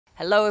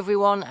Hello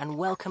everyone and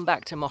welcome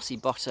back to Mossy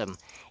Bottom.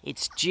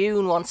 It's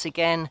June once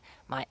again,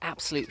 my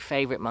absolute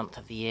favourite month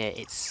of the year.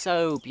 It's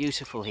so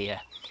beautiful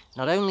here.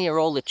 Not only are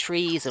all the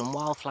trees and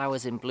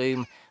wildflowers in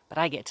bloom, but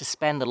I get to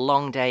spend the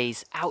long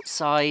days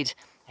outside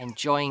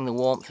enjoying the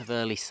warmth of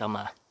early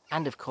summer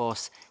and of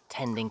course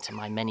tending to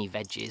my many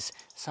veggies,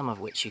 some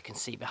of which you can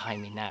see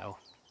behind me now.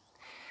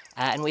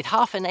 And with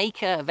half an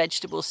acre of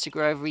vegetables to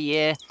grow every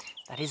year,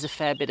 that is a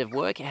fair bit of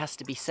work, it has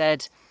to be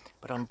said.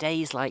 But on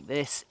days like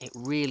this, it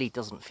really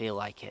doesn't feel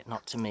like it,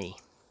 not to me.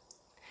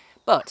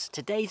 But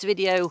today's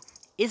video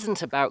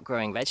isn't about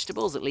growing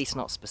vegetables, at least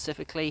not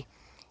specifically.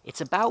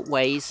 It's about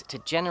ways to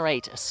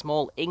generate a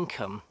small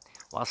income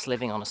whilst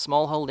living on a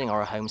smallholding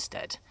or a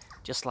homestead,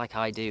 just like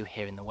I do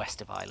here in the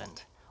west of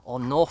Ireland, or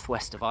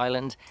northwest of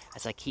Ireland,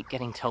 as I keep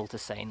getting told to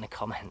say in the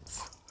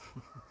comments.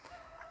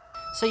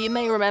 So you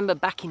may remember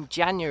back in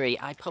January,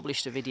 I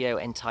published a video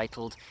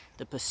entitled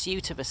The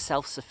Pursuit of a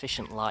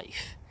Self-Sufficient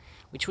Life,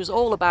 which was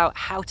all about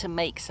how to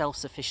make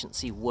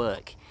self-sufficiency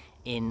work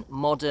in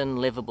modern,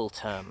 livable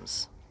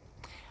terms.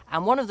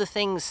 And one of the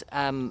things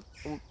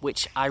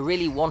which I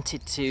really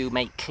wanted to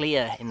make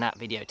clear in that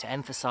video, to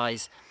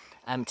emphasize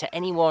to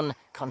anyone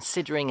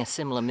considering a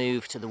similar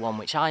move to the one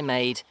which I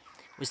made,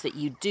 was that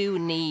you do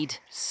need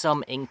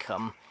some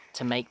income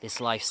to make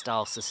this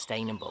lifestyle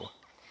sustainable.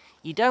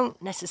 You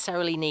don't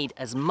necessarily need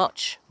as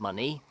much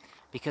money,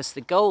 because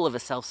the goal of a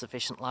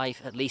self-sufficient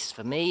life, at least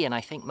for me, and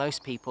I think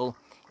most people,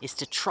 is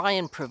to try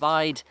and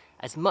provide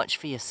as much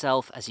for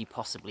yourself as you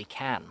possibly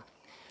can.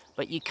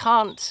 But you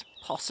can't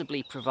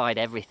possibly provide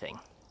everything.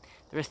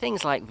 There are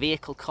things like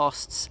vehicle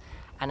costs,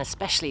 and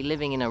especially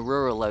living in a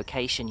rural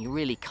location, you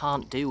really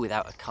can't do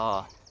without a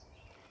car.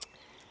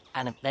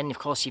 And then of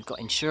course you've got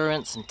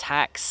insurance and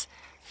tax,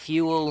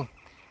 fuel,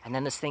 and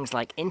then there's things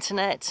like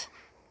internet,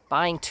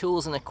 buying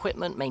tools and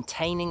equipment,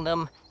 maintaining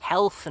them,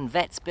 health and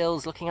vets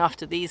bills, looking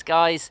after these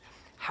guys.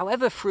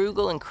 However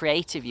frugal and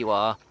creative you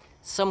are,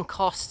 some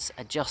costs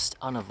are just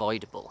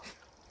unavoidable.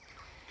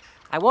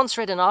 I once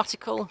read an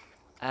article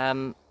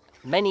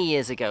many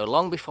years ago,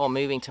 long before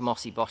moving to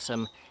Mossy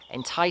Bottom,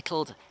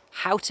 entitled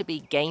How to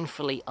Be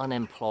Gainfully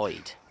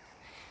Unemployed.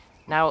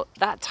 Now,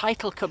 that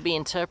title could be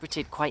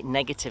interpreted quite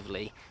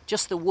negatively.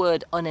 Just the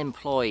word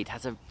unemployed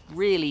has a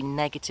really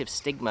negative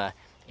stigma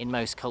in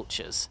most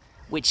cultures,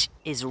 which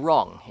is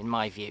wrong in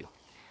my view.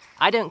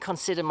 I don't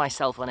consider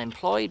myself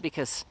unemployed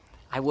because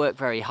I work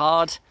very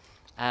hard.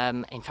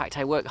 In fact,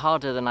 I work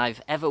harder than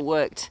I've ever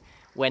worked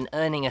when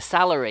earning a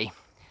salary.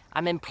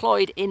 I'm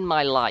employed in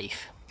my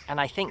life,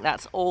 and I think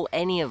that's all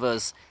any of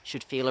us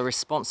should feel a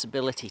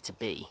responsibility to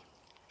be.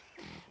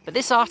 But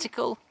this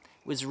article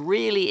was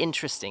really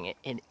interesting.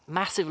 It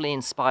massively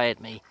inspired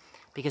me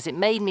because it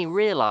made me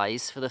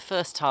realize for the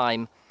first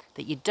time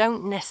that you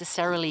don't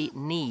necessarily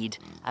need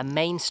a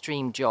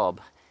mainstream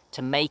job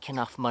to make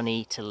enough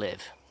money to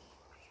live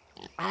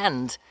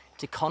and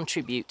to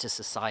contribute to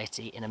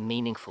society in a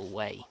meaningful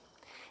way.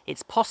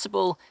 It's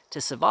possible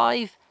to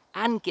survive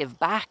and give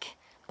back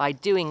by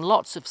doing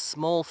lots of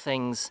small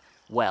things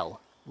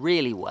well,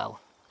 really well,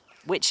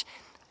 which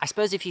I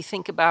suppose if you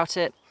think about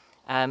it,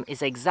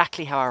 is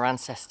exactly how our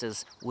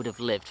ancestors would have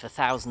lived for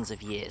thousands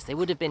of years. They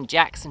would have been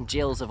Jacks and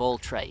Jills of all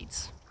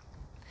trades.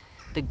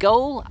 The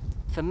goal,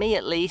 for me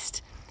at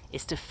least,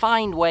 is to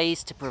find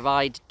ways to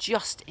provide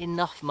just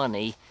enough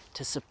money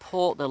to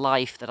support the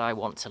life that I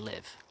want to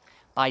live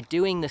by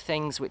doing the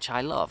things which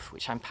I love,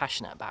 which I'm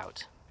passionate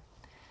about.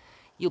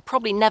 You'll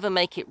probably never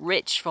make it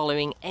rich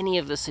following any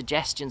of the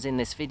suggestions in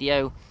this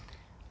video,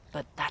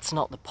 but that's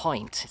not the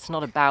point. It's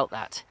not about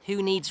that.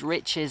 Who needs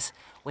riches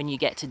when you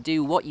get to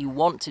do what you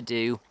want to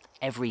do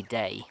every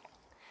day?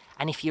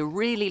 And if you're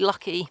really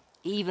lucky,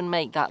 even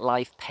make that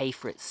life pay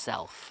for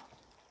itself.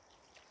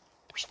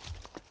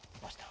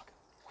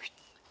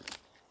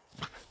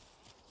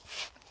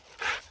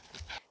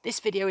 This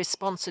video is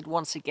sponsored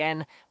once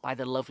again by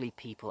the lovely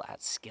people at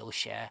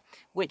Skillshare,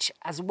 which,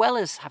 as well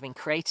as having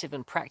creative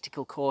and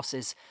practical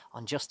courses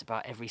on just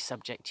about every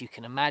subject you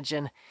can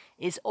imagine,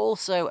 is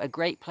also a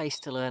great place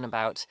to learn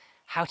about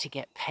how to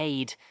get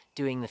paid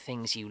doing the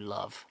things you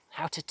love,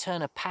 how to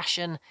turn a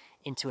passion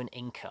into an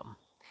income,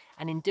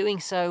 and in doing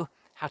so,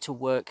 how to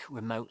work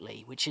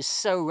remotely, which is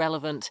so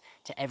relevant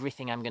to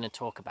everything I'm going to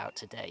talk about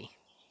today.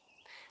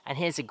 And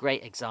here's a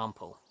great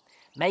example.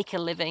 Make a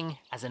Living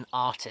as an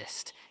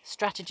Artist,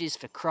 Strategies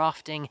for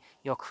Crafting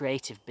Your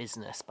Creative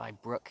Business by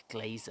Brooke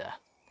Glazer.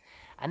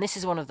 And this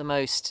is one of the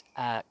most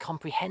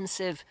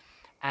comprehensive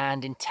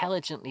and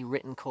intelligently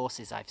written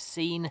courses I've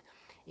seen.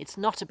 It's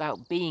not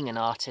about being an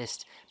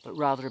artist, but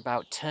rather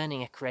about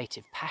turning a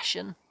creative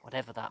passion,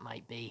 whatever that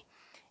might be,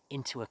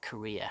 into a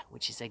career,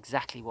 which is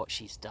exactly what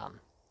she's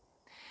done.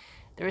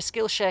 There are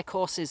Skillshare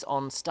courses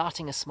on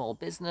starting a small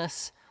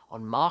business,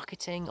 on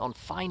marketing, on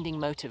finding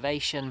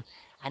motivation,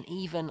 and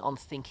even on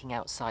thinking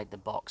outside the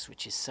box,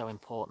 which is so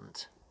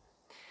important.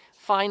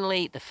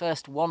 Finally, the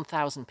first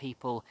 1,000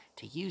 people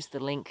to use the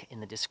link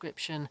in the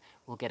description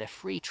will get a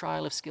free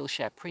trial of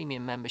Skillshare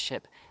Premium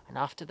membership, and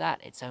after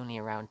that it's only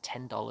around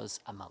 $10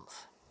 a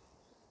month.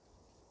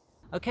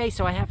 Okay,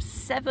 so I have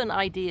 7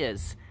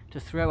 ideas to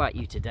throw at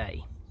you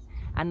today.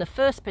 And the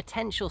first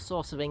potential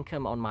source of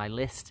income on my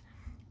list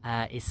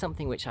is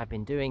something which I've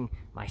been doing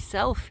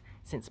myself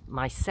since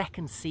my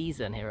second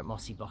season here at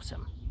Mossy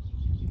Bottom,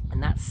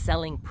 and that's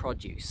selling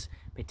produce,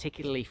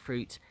 particularly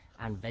fruit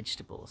and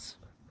vegetables.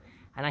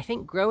 And I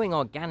think growing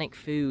organic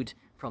food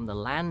from the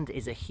land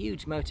is a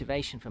huge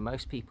motivation for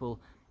most people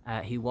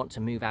who want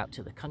to move out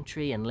to the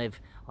country and live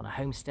on a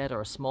homestead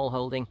or a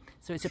smallholding,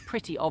 so it's a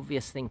pretty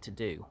obvious thing to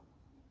do.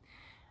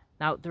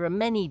 Now, there are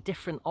many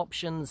different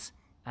options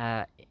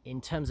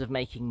in terms of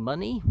making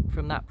money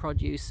from that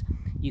produce.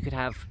 You could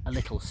have a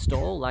little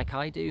stall like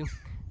I do,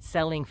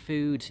 selling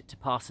food to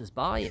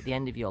passers-by at the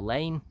end of your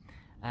lane,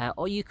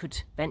 or you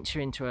could venture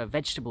into a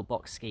vegetable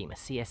box scheme, a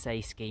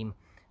CSA scheme,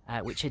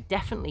 which are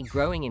definitely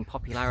growing in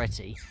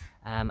popularity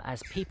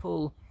as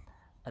people,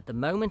 at the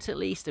moment at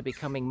least, are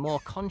becoming more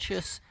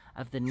conscious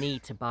of the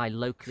need to buy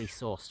locally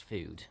sourced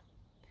food.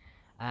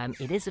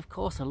 It is, of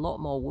course, a lot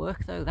more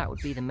work though. That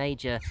would be the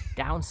major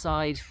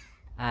downside.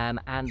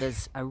 And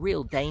there's a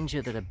real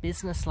danger that a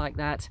business like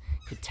that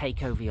could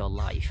take over your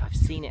life. I've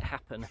seen it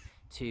happen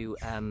to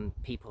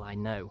people I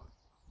know.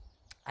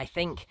 I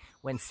think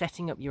when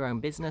setting up your own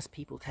business,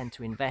 people tend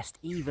to invest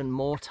even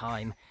more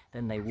time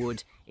than they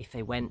would if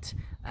they went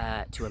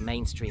to a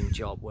mainstream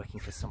job working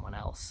for someone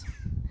else.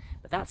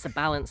 But that's a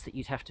balance that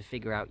you'd have to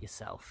figure out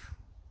yourself.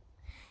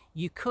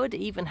 You could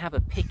even have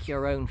a pick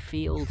your own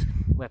field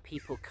where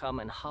people come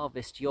and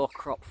harvest your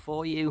crop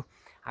for you.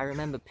 I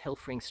remember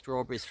pilfering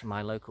strawberries from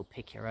my local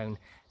pick your own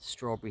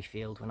strawberry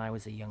field when I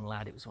was a young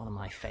lad. It was one of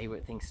my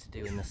favourite things to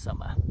do in the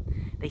summer.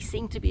 They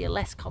seem to be a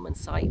less common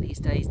sight these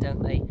days,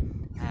 don't they?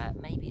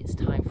 Maybe it's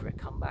time for a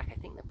comeback. I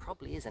think there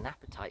probably is an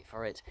appetite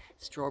for it.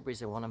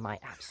 Strawberries are one of my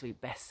absolute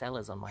best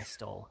sellers on my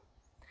stall.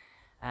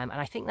 And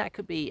I think that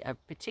could be a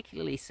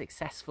particularly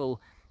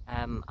successful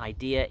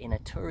idea in a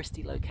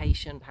touristy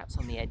location, perhaps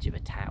on the edge of a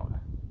town.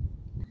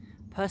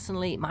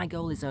 Personally, my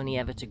goal is only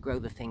ever to grow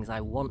the things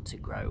I want to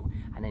grow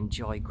and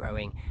enjoy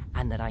growing,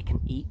 and that I can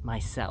eat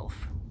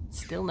myself.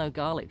 Still no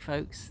garlic,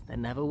 folks. There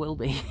never will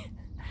be.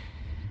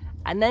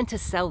 And then to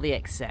sell the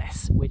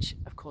excess, which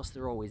of course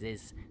there always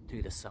is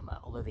through the summer,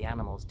 although the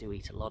animals do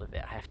eat a lot of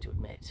it, I have to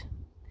admit.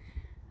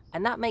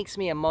 And that makes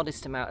me a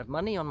modest amount of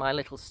money on my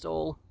little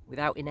stall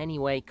without in any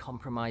way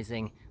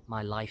compromising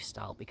my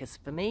lifestyle, because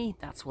for me,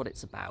 that's what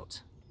it's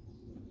about.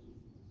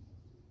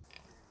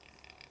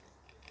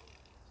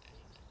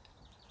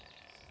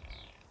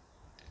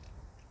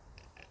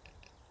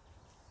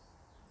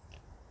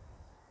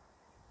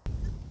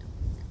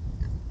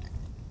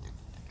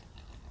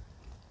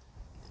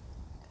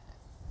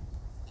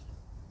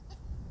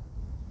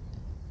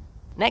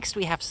 Next,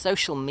 we have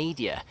social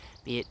media,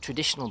 be it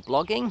traditional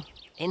blogging,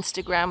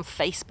 Instagram,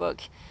 Facebook,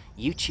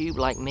 YouTube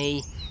like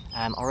me,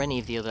 or any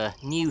of the other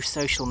new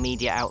social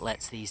media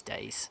outlets these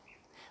days.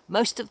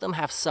 Most of them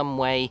have some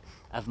way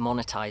of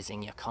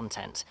monetizing your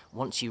content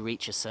once you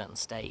reach a certain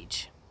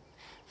stage.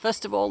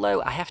 First of all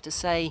though, I have to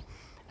say,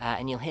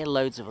 and you'll hear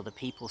loads of other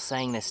people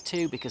saying this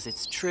too because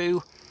it's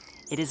true,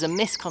 it is a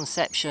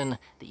misconception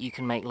that you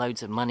can make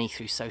loads of money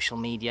through social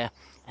media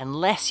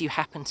unless you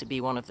happen to be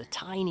one of the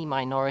tiny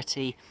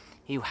minority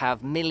who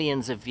have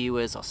millions of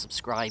viewers or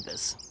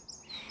subscribers.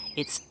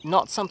 It's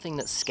not something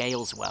that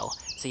scales well.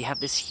 So you have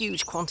this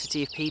huge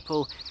quantity of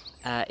people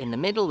in the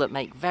middle that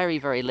make very,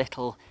 very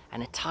little,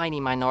 and a tiny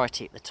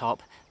minority at the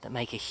top that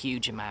make a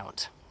huge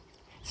amount.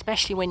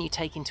 Especially when you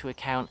take into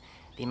account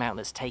the amount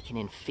that's taken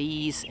in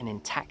fees and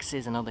in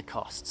taxes and other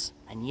costs.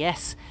 And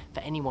yes, for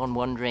anyone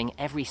wondering,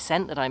 every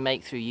cent that I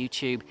make through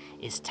YouTube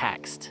is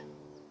taxed.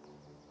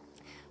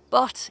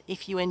 But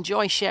if you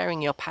enjoy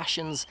sharing your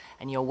passions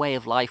and your way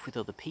of life with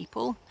other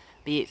people,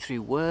 be it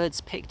through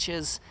words,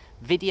 pictures,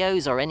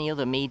 videos, or any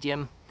other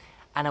medium,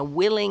 and are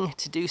willing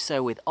to do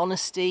so with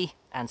honesty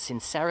and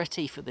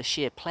sincerity for the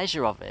sheer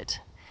pleasure of it,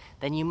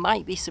 then you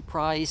might be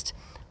surprised,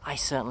 I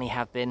certainly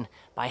have been,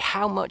 by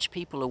how much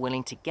people are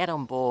willing to get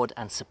on board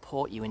and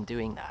support you in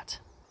doing that.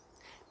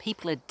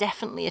 People are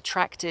definitely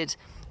attracted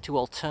to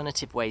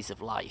alternative ways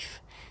of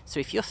life. So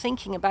if you're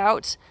thinking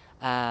about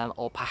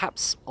or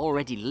perhaps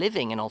already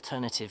living an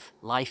alternative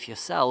life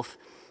yourself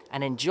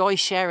and enjoy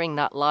sharing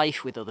that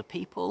life with other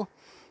people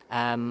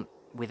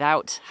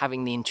without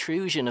having the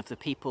intrusion of the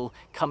people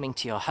coming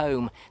to your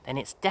home, then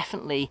it's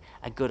definitely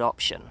a good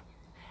option.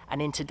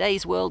 And in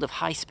today's world of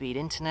high-speed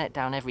internet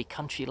down every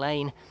country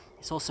lane,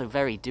 it's also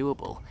very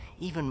doable.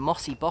 Even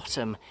Mossy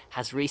Bottom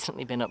has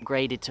recently been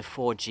upgraded to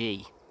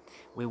 4G.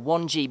 We're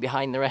 1G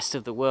behind the rest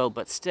of the world,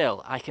 but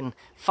still, I can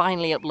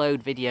finally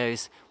upload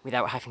videos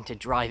without having to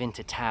drive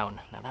into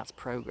town. Now that's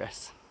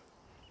progress.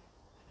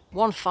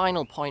 One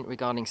final point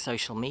regarding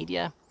social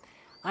media.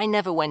 I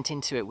never went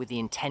into it with the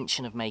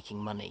intention of making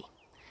money.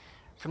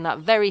 From that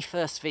very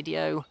first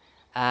video,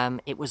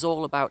 it was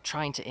all about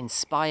trying to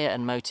inspire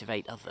and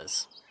motivate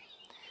others.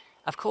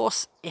 Of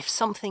course, if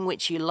something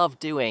which you love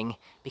doing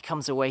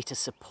becomes a way to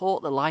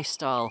support the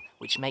lifestyle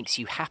which makes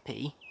you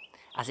happy,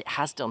 as it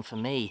has done for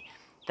me,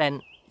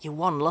 then you're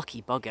one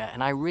lucky bugger,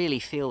 and I really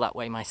feel that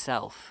way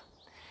myself.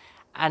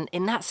 And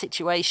in that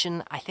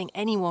situation, I think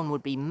anyone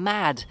would be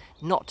mad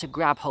not to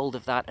grab hold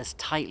of that as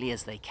tightly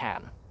as they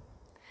can.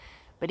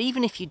 But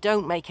even if you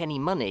don't make any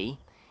money,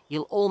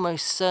 you'll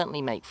almost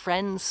certainly make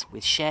friends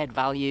with shared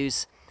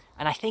values,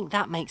 and I think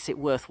that makes it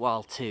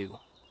worthwhile too.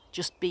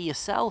 Just be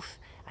yourself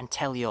and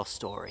tell your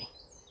story.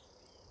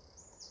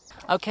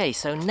 Okay,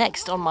 so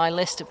next on my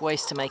list of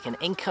ways to make an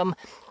income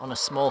on a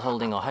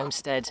smallholding or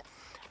homestead,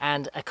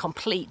 and a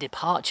complete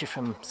departure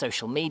from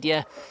social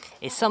media,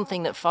 is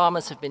something that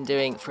farmers have been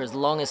doing for as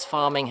long as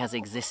farming has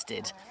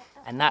existed,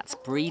 and that's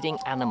breeding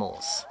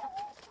animals.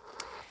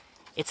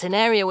 It's an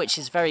area which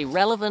is very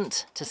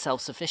relevant to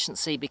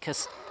self-sufficiency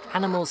because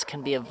animals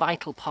can be a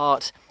vital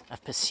part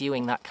of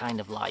pursuing that kind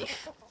of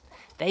life.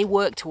 They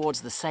work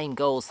towards the same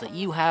goals that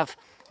you have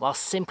while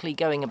simply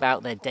going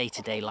about their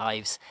day-to-day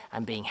lives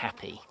and being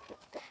happy.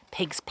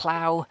 Pigs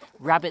plough,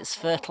 rabbits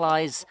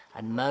fertilise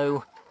and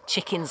mow,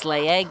 chickens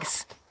lay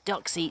eggs,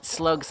 ducks eat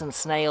slugs and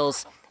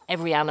snails.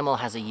 Every animal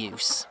has a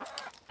use.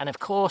 And of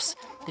course,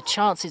 the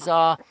chances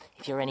are,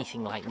 if you're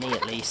anything like me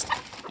at least,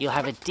 you'll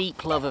have a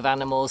deep love of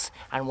animals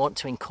and want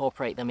to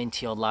incorporate them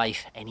into your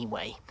life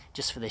anyway,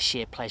 just for the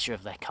sheer pleasure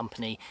of their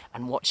company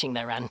and watching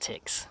their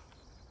antics.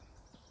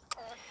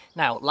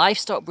 Now,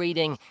 livestock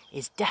breeding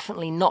is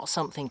definitely not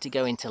something to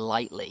go into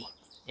lightly.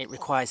 It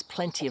requires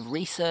plenty of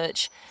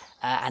research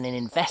and an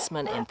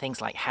investment in things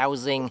like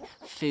housing,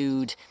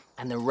 food,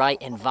 and the right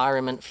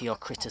environment for your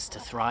critters to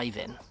thrive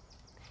in.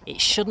 It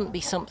shouldn't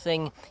be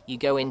something you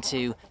go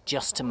into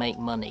just to make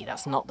money.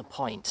 That's not the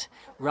point.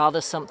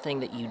 Rather something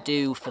that you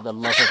do for the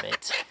love of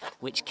it,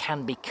 which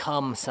can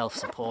become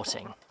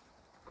self-supporting.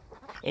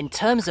 In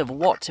terms of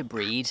what to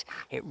breed,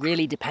 it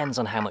really depends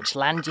on how much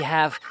land you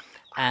have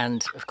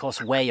and, of course,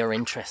 where your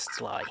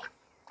interests lie.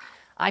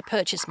 I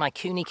purchased my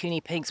Kune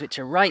pigs, which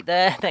are right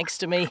there next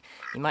to me.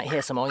 You might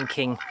hear some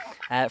oinking,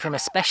 from a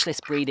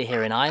specialist breeder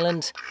here in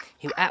Ireland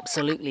who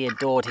absolutely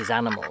adored his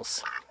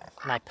animals.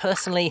 And I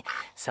personally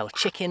sell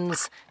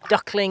chickens,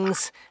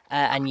 ducklings,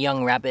 and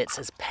young rabbits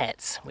as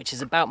pets, which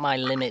is about my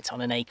limit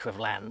on an acre of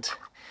land.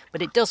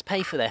 But it does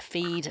pay for their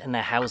feed and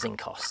their housing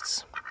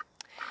costs.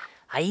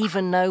 I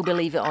even know,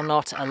 believe it or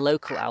not, a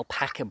local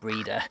alpaca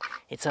breeder.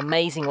 It's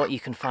amazing what you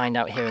can find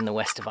out here in the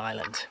west of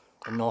Ireland,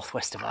 the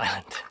northwest of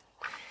Ireland.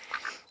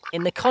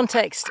 In the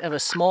context of a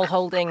small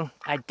holding,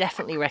 I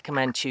definitely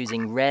recommend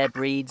choosing rare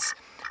breeds,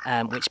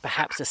 which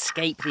perhaps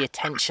escape the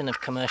attention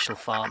of commercial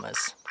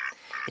farmers.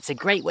 It's a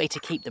great way to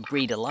keep the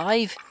breed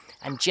alive,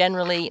 and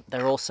generally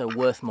they're also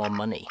worth more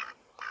money.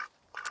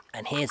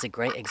 And here's a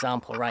great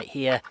example right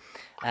here.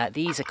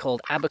 These are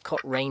called Abercot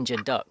Ranger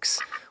ducks,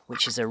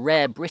 which is a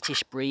rare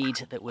British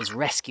breed that was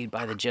rescued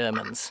by the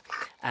Germans.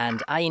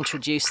 And I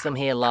introduced them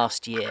here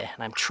last year,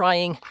 and I'm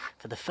trying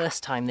for the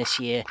first time this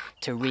year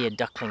to rear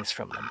ducklings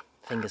from them.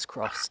 Fingers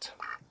crossed.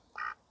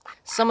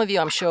 Some of you,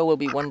 I'm sure, will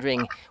be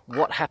wondering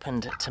what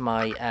happened to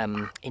my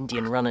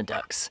Indian runner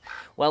ducks.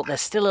 Well, they're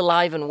still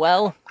alive and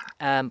well,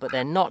 but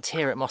they're not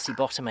here at Mossy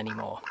Bottom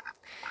anymore.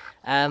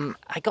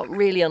 I got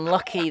really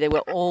unlucky. They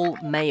were all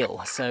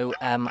male, so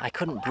I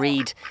couldn't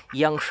breed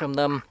young from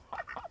them.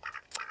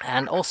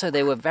 And also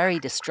they were very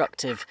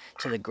destructive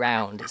to the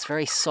ground. It's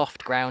very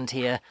soft ground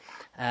here,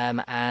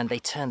 and they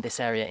turned this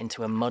area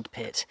into a mud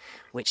pit,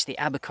 which the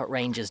Abercot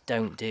Rangers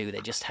don't do. They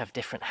just have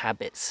different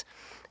habits.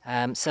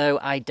 So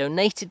I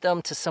donated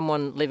them to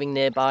someone living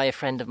nearby, a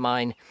friend of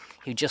mine,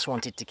 who just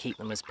wanted to keep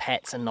them as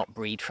pets and not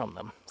breed from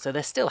them. So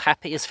they're still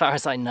happy as far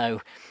as I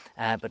know,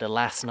 but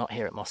alas, not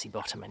here at Mossy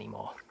Bottom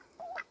anymore.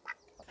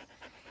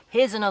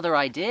 Here's another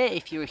idea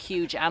if you're a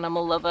huge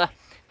animal lover.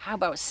 How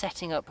about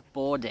setting up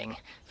boarding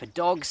for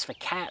dogs, for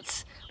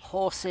cats,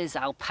 horses,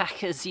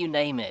 alpacas, you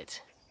name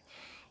it.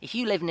 If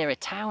you live near a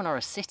town or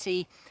a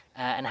city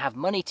and have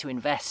money to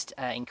invest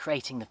in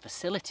creating the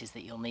facilities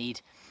that you'll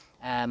need,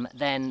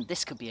 then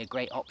this could be a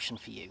great option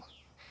for you.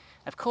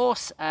 Of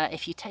course,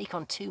 if you take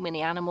on too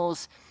many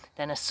animals,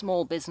 then a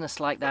small business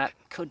like that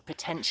could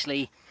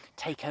potentially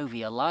take over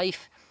your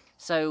life.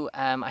 So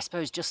I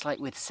suppose just like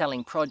with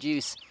selling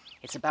produce,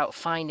 it's about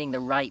finding the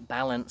right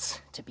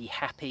balance to be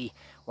happy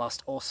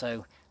whilst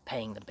also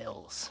paying the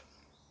bills.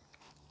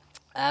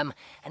 An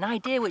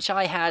idea which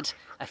I had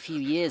a few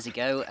years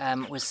ago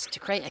was to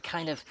create a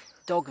kind of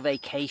dog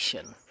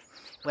vacation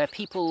where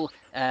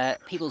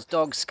people's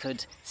dogs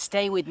could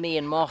stay with me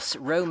and Moss,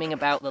 roaming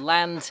about the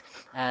land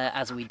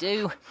as we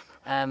do,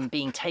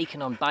 being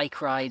taken on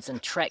bike rides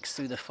and treks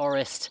through the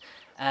forest,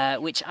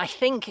 which I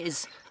think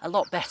is a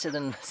lot better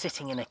than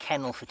sitting in a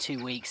kennel for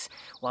 2 weeks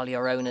while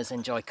your owners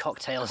enjoy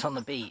cocktails on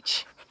the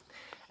beach.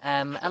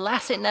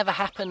 Alas, it never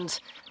happened.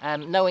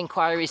 No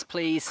inquiries,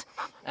 please.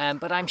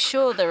 But I'm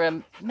sure there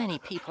are many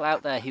people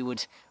out there who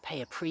would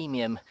pay a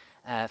premium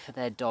for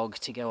their dog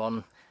to go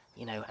on,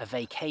 a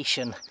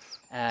vacation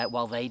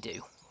while they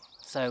do.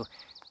 So,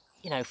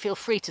 feel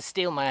free to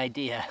steal my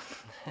idea.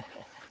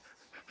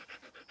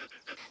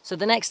 So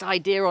the next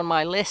idea on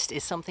my list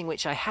is something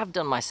which I have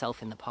done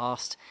myself in the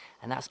past,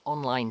 and that's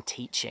online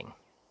teaching.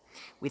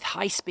 With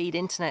high-speed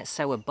internet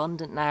so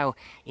abundant now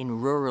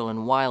in rural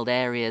and wild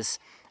areas,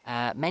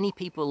 many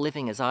people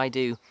living as I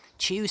do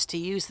choose to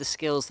use the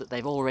skills that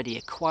they've already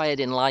acquired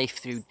in life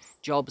through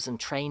jobs and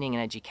training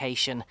and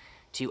education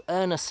to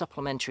earn a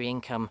supplementary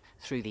income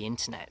through the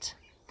internet.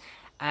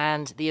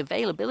 And the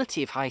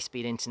availability of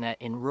high-speed internet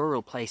in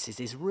rural places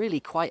is really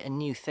quite a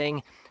new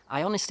thing.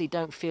 I honestly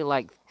don't feel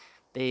like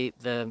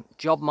the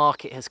job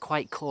market has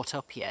quite caught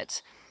up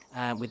yet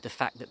with the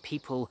fact that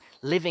people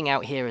living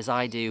out here as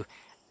I do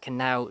can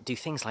now do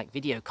things like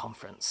video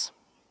conference.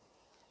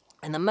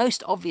 And the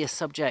most obvious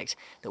subject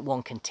that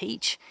one can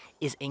teach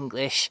is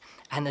English,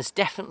 and there's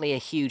definitely a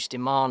huge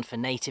demand for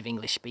native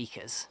English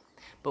speakers.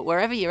 But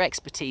wherever your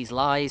expertise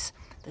lies,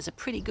 there's a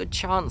pretty good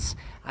chance,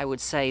 I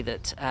would say,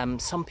 that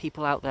some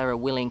people out there are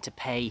willing to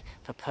pay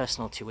for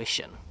personal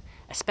tuition,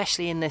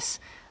 especially in this,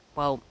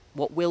 well,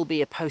 what will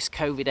be a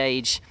post-COVID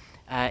age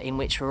in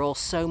which we're all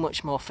so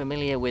much more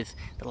familiar with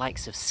the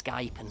likes of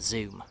Skype and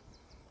Zoom.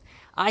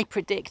 I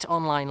predict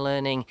online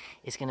learning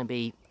is going to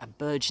be a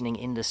burgeoning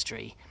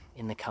industry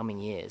in the coming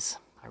years.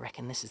 I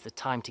reckon this is the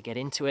time to get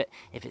into it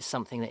if it's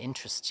something that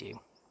interests you.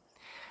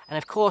 And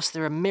of course,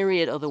 there are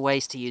myriad other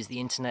ways to use the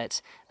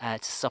internet to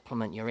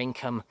supplement your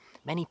income.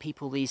 Many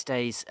people these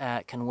days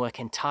can work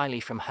entirely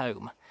from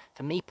home.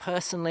 For me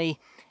personally,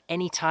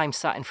 any time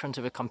sat in front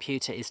of a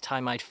computer is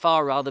time I'd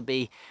far rather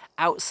be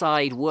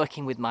outside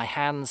working with my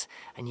hands,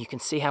 and you can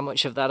see how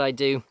much of that I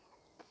do,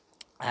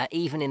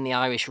 even in the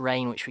Irish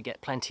rain, which we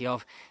get plenty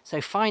of.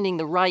 So finding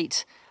the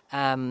right,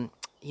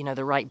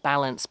 the right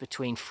balance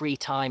between free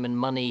time and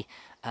money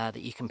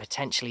that you can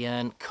potentially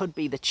earn could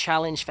be the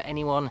challenge for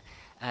anyone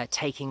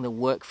taking the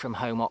work from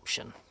home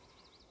option.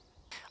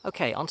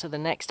 Okay, on to the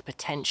next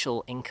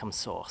potential income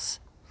source.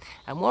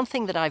 And one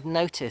thing that I've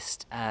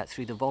noticed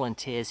through the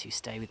volunteers who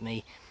stay with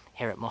me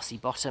here at Mossy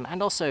Bottom,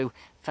 and also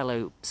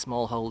fellow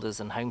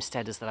smallholders and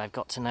homesteaders that I've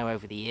got to know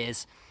over the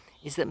years,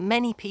 is that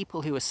many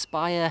people who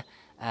aspire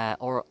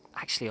or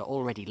actually are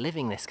already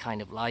living this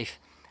kind of life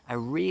are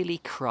really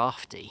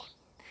crafty.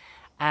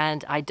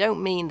 And I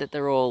don't mean that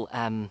they're all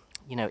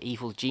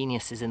evil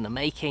geniuses in the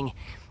making,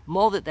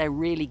 more that they're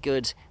really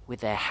good with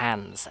their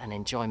hands and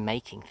enjoy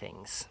making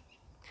things.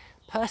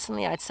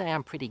 Personally, I'd say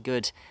I'm pretty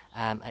good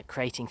at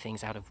creating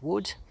things out of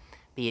wood,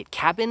 be it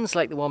cabins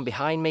like the one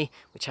behind me,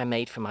 which I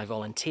made for my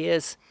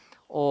volunteers,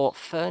 or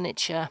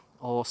furniture,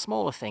 or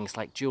smaller things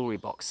like jewelry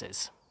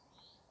boxes.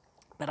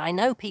 But I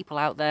know people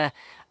out there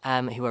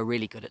who are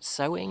really good at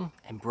sewing,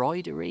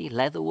 embroidery,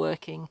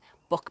 leatherworking,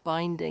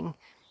 bookbinding,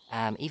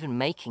 even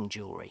making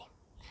jewelry.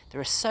 There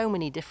are so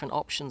many different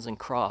options and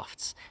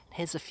crafts.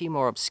 Here's a few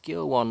more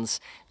obscure ones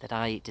that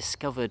I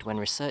discovered when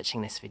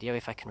researching this video,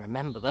 if I can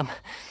remember them.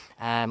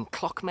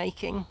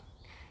 Clockmaking,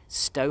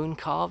 stone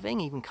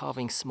carving, even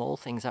carving small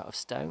things out of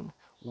stone,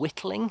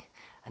 whittling,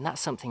 and that's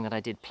something that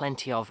I did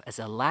plenty of as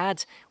a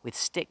lad with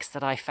sticks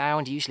that I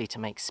found, usually to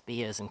make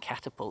spears and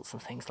catapults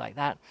and things like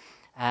that.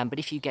 But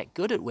if you get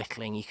good at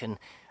whittling, you can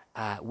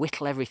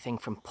whittle everything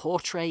from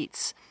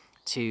portraits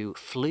to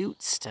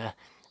flutes to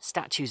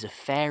statues of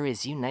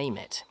fairies, you name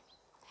it.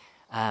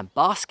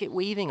 Basket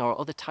weaving or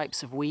other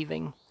types of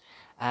weaving.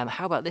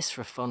 How about this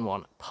for a fun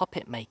one?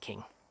 Puppet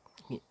making.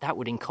 That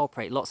would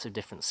incorporate lots of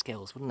different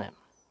skills, wouldn't it?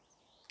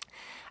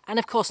 And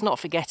of course, not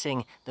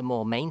forgetting the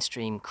more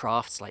mainstream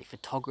crafts like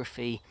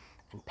photography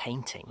and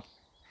painting.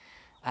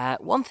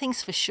 One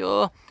thing's for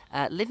sure,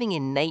 living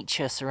in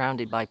nature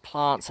surrounded by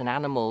plants and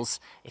animals,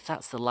 if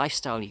that's the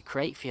lifestyle you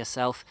create for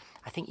yourself,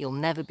 I think you'll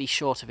never be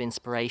short of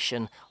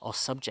inspiration or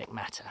subject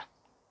matter.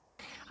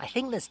 I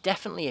think there's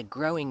definitely a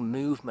growing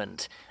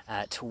movement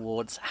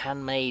towards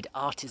handmade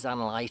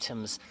artisanal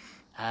items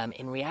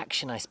in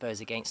reaction, I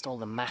suppose, against all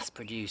the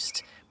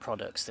mass-produced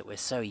products that we're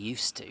so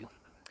used to.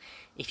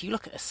 If you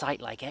look at a site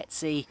like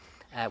Etsy,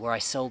 where I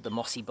sold the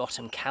Mossy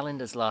Bottom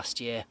calendars last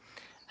year,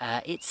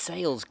 its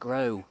sales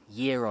grow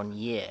year on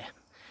year.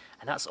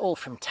 And that's all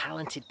from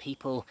talented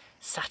people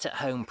sat at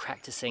home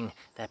practicing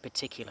their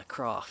particular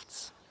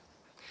crafts.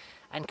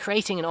 And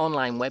creating an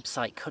online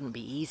website couldn't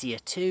be easier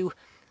too.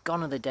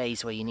 Gone are the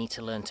days where you need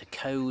to learn to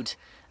code,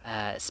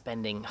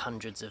 spending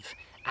hundreds of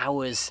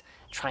hours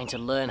trying to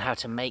learn how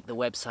to make the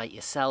website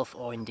yourself,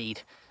 or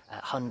indeed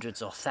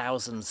hundreds or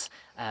thousands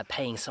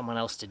paying someone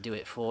else to do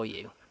it for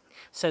you.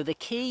 So the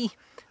key,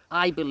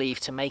 I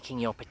believe, to making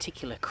your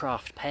particular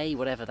craft pay,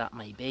 whatever that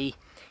may be,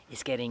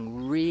 is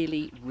getting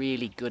really,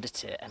 really good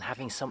at it and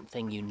having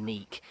something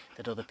unique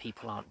that other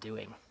people aren't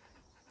doing.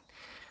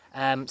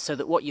 So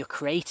that what you're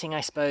creating,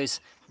 I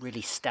suppose,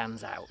 really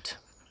stands out.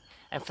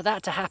 And for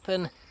that to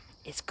happen,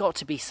 it's got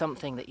to be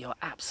something that you're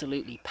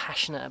absolutely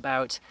passionate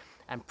about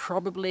and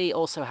probably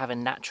also have a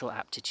natural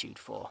aptitude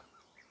for.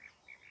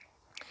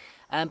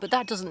 But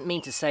that doesn't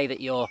mean to say that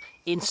you're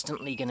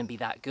instantly going to be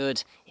that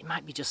good. It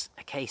might be just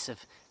a case of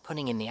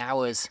putting in the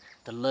hours,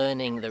 the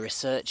learning, the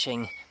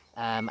researching,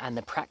 and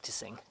the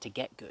practicing to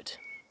get good.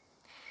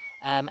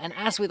 And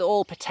as with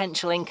all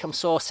potential income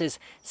sources,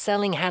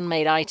 selling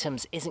handmade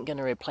items isn't going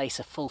to replace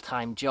a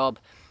full-time job,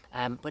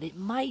 but it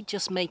might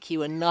just make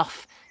you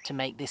enough to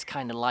make this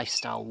kind of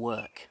lifestyle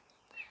work.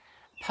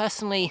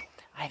 Personally,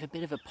 I have a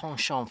bit of a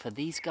penchant for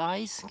these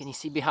guys. Can you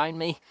see behind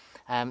me?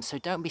 So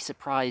don't be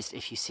surprised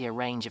if you see a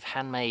range of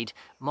handmade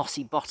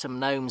mossy bottom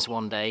gnomes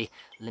one day,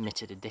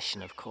 limited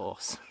edition of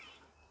course.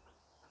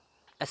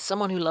 As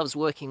someone who loves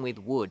working with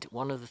wood,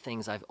 one of the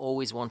things I've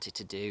always wanted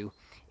to do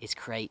is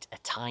create a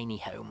tiny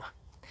home.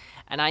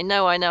 And I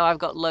know I've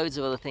got loads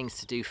of other things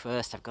to do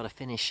first. I've got to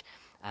finish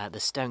the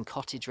stone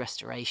cottage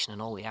restoration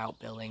and all the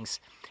outbuildings,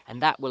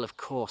 and that will of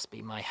course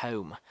be my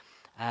home.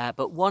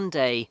 But one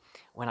day,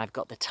 when I've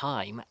got the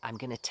time, I'm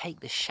going to take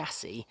the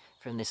chassis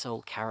from this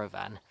old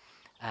caravan,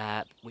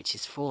 which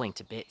is falling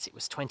to bits. It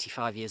was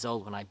 25 years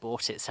old when I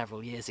bought it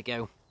several years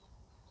ago.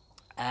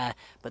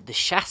 But the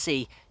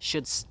chassis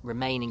should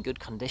remain in good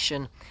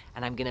condition,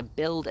 and I'm going to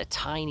build a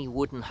tiny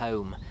wooden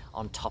home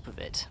on top of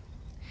it,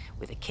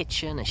 with a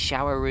kitchen, a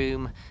shower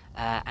room,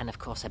 and of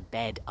course a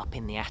bed up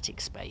in the attic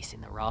space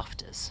in the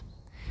rafters.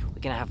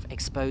 We're going to have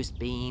exposed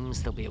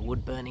beams, there'll be a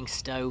wood-burning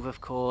stove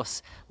of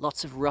course,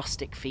 lots of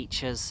rustic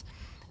features.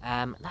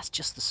 That's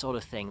just the sort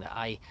of thing that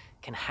I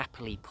can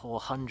happily pour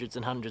hundreds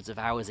and hundreds of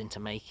hours into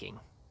making.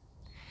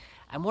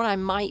 And what I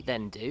might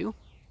then do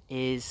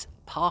is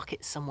park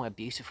it somewhere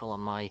beautiful on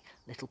my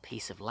little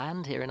piece of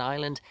land here in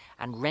Ireland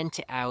and rent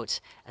it out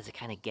as a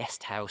kind of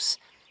guest house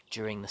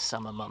during the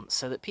summer months,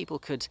 so that people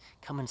could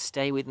come and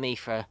stay with me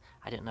for,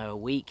 I don't know, a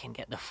week and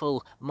get the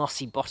full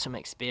mossy bottom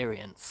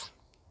experience.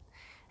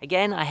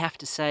 Again, I have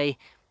to say,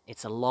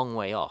 it's a long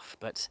way off,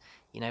 but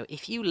you know,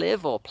 if you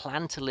live or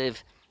plan to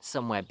live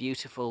somewhere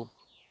beautiful,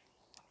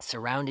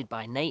 surrounded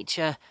by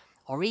nature,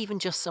 or even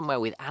just somewhere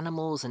with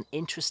animals and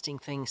interesting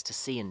things to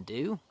see and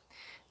do,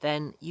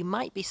 then you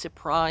might be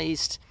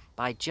surprised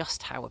by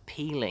just how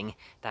appealing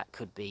that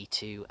could be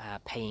to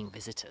paying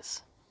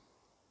visitors.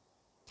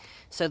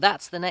 So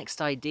that's the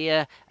next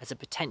idea as a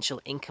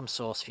potential income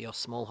source for your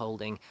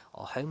smallholding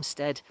or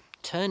homestead,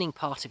 turning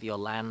part of your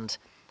land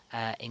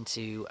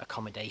into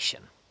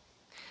accommodation.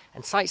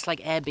 And sites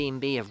like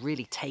Airbnb have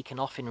really taken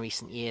off in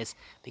recent years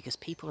because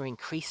people are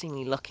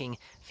increasingly looking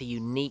for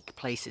unique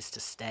places to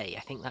stay.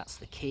 I think that's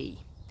the key.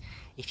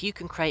 If you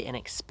can create an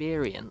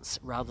experience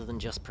rather than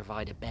just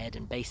provide a bed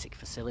and basic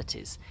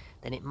facilities,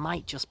 then it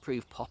might just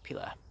prove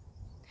popular.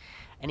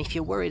 And if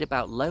you're worried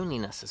about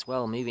loneliness as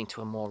well, moving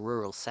to a more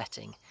rural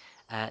setting,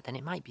 then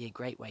it might be a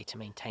great way to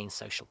maintain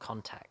social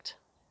contact.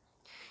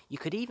 You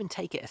could even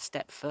take it a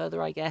step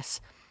further, I guess,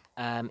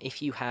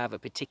 if you have a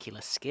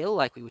particular skill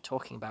like we were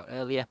talking about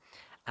earlier,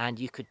 and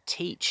you could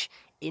teach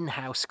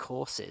in-house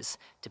courses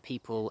to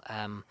people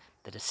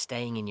that are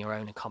staying in your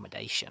own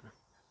accommodation.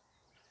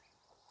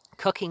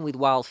 Cooking with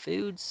wild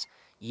foods,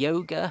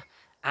 yoga,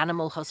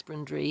 animal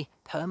husbandry,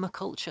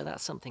 permaculture,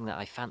 that's something that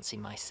I fancy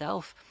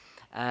myself.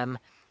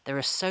 There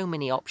are so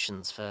many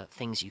options for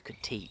things you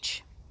could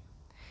teach.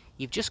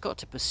 You've just got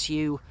to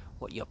pursue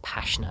what you're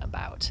passionate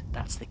about.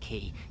 That's the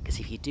key, because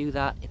if you do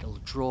that, it'll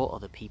draw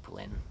other people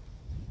in.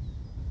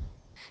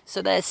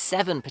 So there's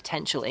 7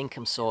 potential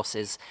income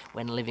sources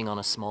when living on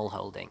a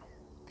smallholding.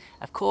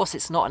 Of course,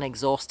 it's not an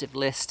exhaustive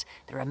list.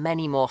 There are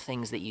many more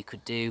things that you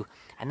could do,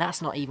 and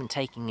that's not even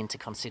taking into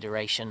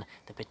consideration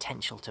the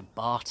potential to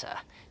barter,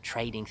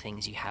 trading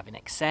things you have in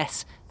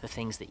excess for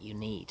things that you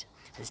need.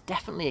 There's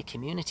definitely a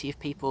community of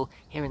people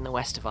here in the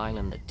west of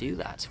Ireland that do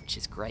that, which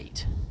is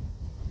great.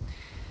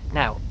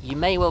 Now, you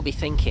may well be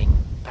thinking,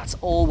 that's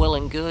all well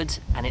and good,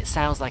 and it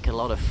sounds like a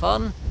lot of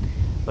fun,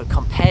 but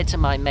compared to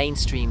my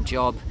mainstream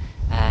job,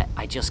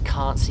 I just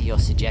can't see your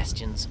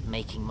suggestions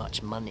making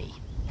much money.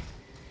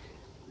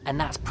 And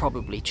that's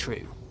probably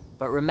true.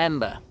 But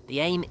remember,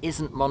 the aim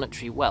isn't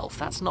monetary wealth.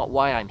 That's not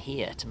why I'm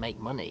here, to make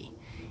money.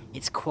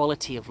 It's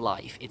quality of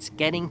life. It's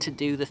getting to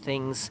do the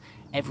things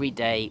every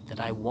day that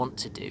I want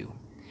to do,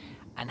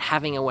 and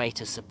having a way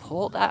to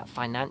support that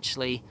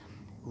financially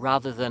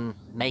rather than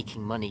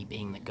making money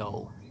being the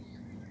goal.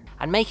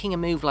 And making a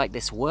move like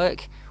this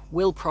work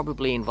will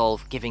probably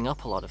involve giving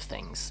up a lot of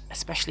things,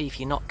 especially if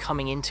you're not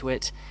coming into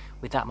it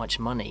with that much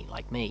money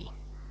like me.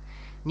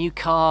 New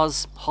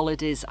cars,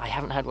 holidays, I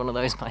haven't had one of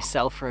those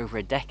myself for over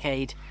a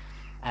decade,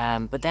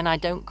 but then I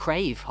don't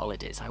crave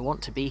holidays. I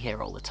want to be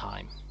here all the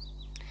time.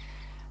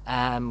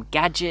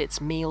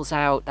 Gadgets, meals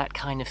out, that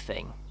kind of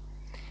thing.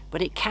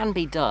 But it can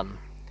be done,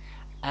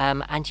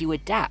 and you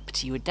adapt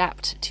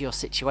to your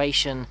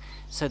situation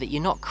so that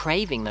you're not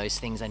craving those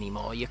things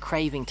anymore. You're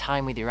craving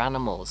time with your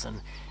animals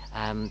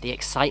and the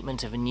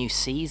excitement of a new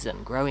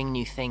season, growing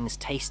new things,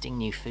 tasting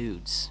new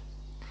foods.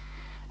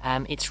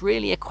 It's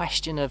really a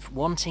question of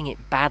wanting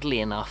it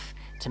badly enough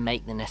to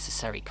make the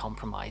necessary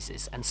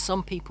compromises, and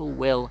some people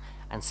will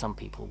and some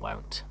people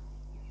won't.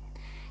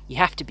 You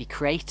have to be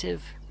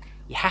creative,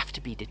 you have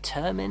to be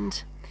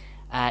determined,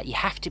 you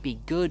have to be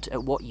good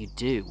at what you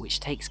do, which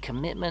takes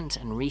commitment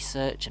and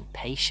research and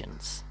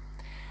patience.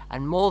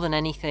 And more than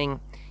anything,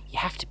 you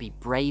have to be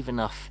brave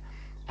enough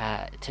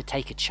to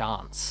take a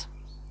chance.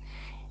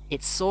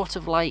 It's sort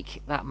of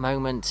like that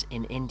moment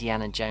in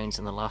Indiana Jones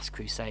and the Last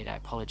Crusade. I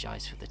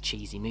apologise for the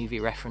cheesy movie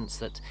reference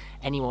that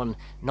anyone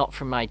not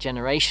from my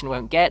generation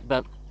won't get,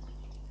 but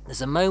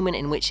there's a moment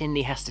in which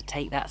Indy has to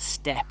take that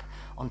step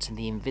onto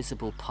the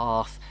invisible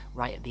path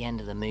right at the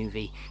end of the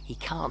movie. He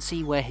can't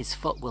see where his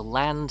foot will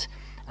land,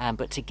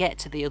 But to get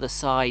to the other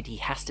side, he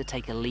has to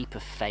take a leap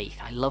of faith.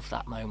 I love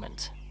that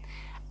moment.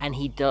 And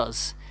he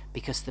does,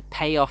 because the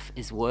payoff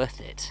is worth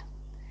it.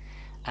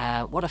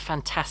 What a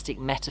fantastic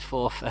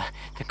metaphor for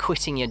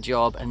quitting your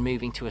job and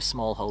moving to a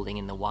small holding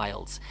in the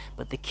wilds.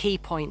 But the key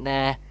point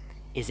there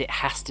is it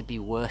has to be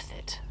worth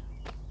it.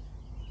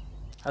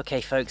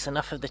 Okay folks,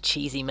 enough of the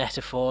cheesy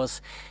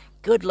metaphors.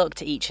 Good luck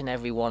to each and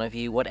every one of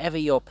you, whatever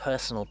your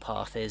personal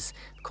path is.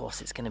 Of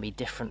course, it's going to be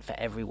different for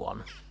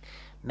everyone.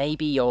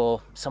 Maybe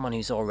you're someone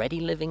who's already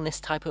living this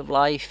type of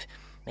life.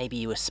 Maybe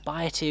you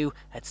aspire to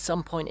at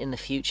some point in the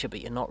future,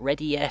 but you're not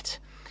ready yet.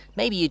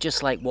 Maybe you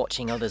just like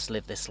watching others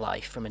live this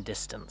life from a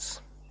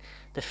distance.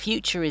 The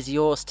future is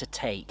yours to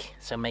take,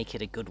 so make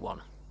it a good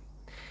one.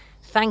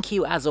 Thank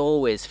you as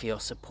always for your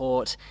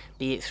support,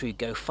 be it through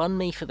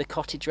GoFundMe for the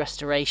cottage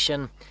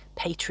restoration,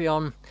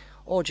 Patreon,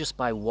 or just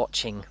by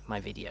watching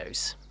my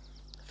videos.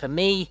 For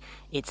me,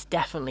 it's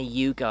definitely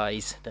you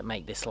guys that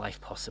make this life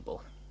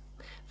possible.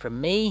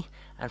 From me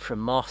and from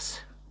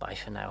Moss, bye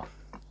for now.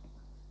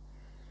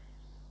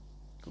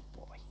 Good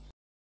boy.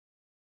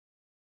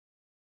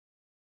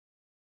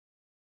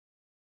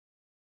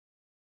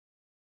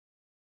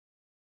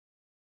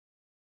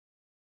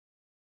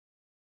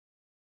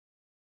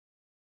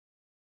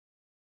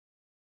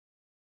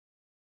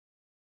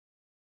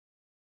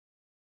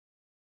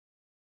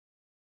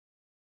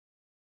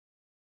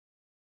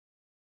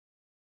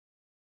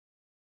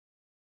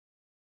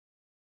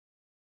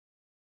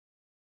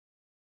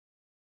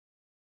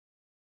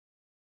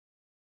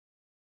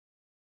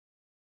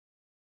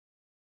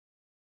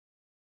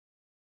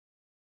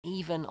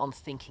 Even on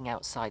thinking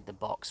outside the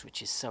box,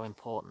 which is so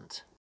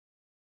important.